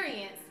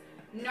experienced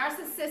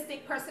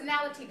narcissistic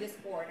personality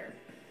disorder,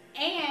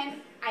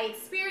 and I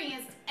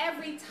experienced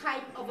every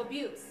type of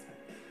abuse.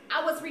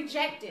 I was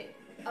rejected,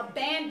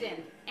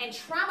 abandoned, and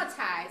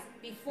traumatized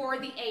before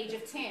the age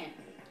of 10.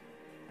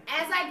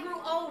 As I grew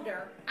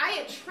older,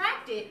 I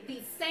attracted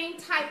these same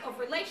type of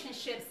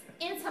relationships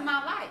into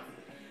my life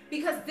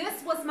because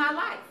this was my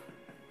life.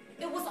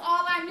 It was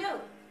all I knew,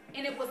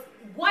 and it was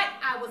what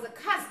I was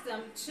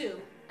accustomed to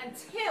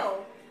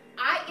until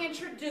I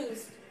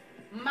introduced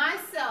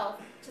myself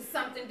to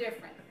something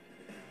different.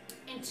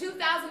 In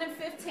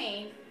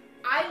 2015,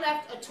 I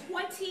left a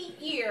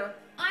 20-year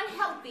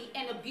unhealthy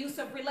and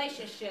abusive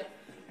relationship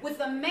with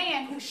a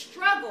man who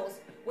struggles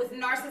with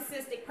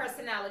narcissistic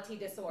personality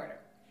disorder.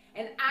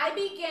 And I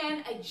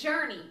began a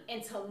journey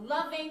into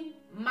loving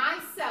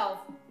myself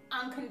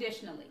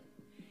unconditionally.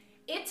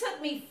 It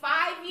took me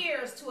 5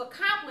 years to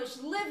accomplish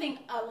living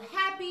a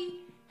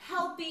happy,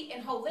 healthy,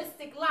 and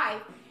holistic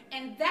life,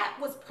 and that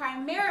was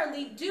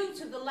primarily due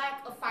to the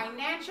lack of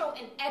financial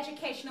and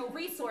educational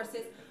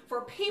resources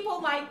for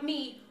people like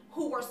me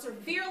who were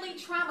severely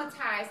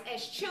traumatized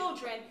as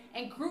children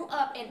and grew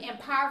up in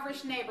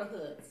impoverished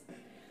neighborhoods.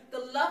 The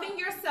Loving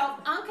Yourself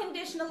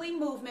Unconditionally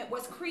movement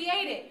was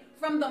created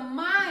from the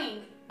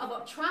mind of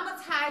a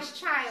traumatized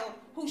child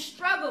who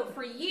struggled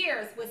for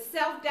years with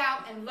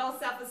self-doubt and low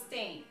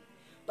self-esteem.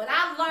 But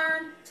I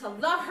learned to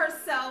love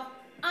herself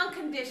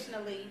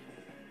unconditionally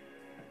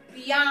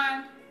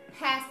beyond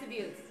past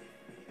abuse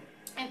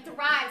and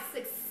thrive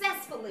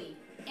successfully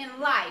in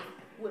life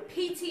with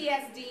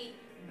PTSD,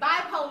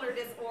 bipolar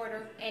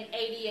disorder, and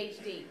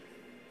ADHD.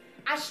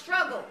 I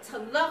struggled to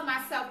love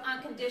myself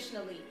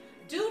unconditionally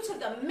due to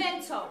the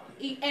mental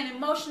and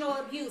emotional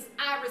abuse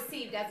I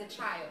received as a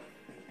child.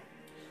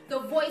 The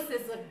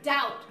voices of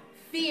doubt,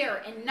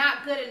 fear, and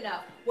not good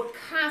enough would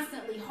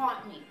constantly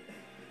haunt me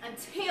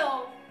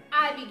until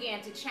I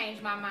began to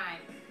change my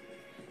mind.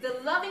 The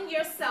Loving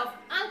Yourself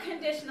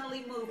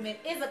Unconditionally movement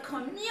is a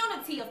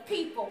community of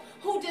people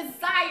who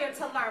desire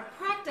to learn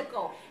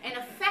practical and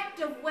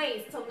effective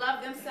ways to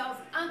love themselves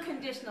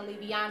unconditionally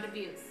beyond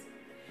abuse.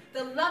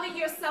 The Loving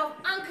Yourself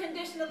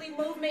Unconditionally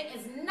movement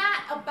is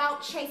not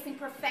about chasing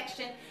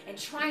perfection and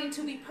trying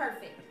to be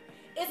perfect.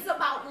 It's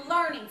about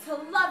learning to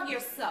love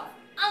yourself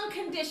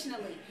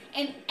unconditionally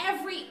in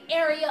every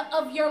area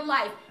of your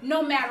life,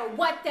 no matter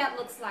what that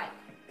looks like.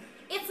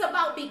 It's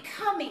about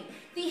becoming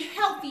the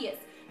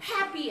healthiest,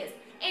 happiest,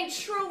 and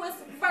truest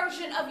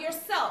version of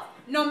yourself,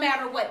 no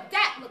matter what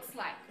that looks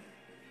like.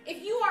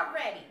 If you are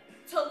ready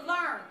to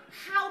learn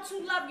how to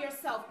love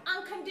yourself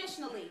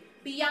unconditionally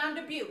beyond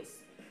abuse,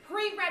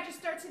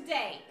 pre-register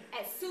today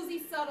at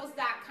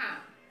SusieSuttles.com.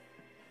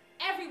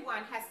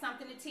 Everyone has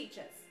something to teach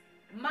us.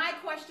 My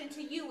question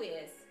to you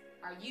is,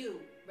 are you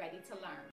ready to learn?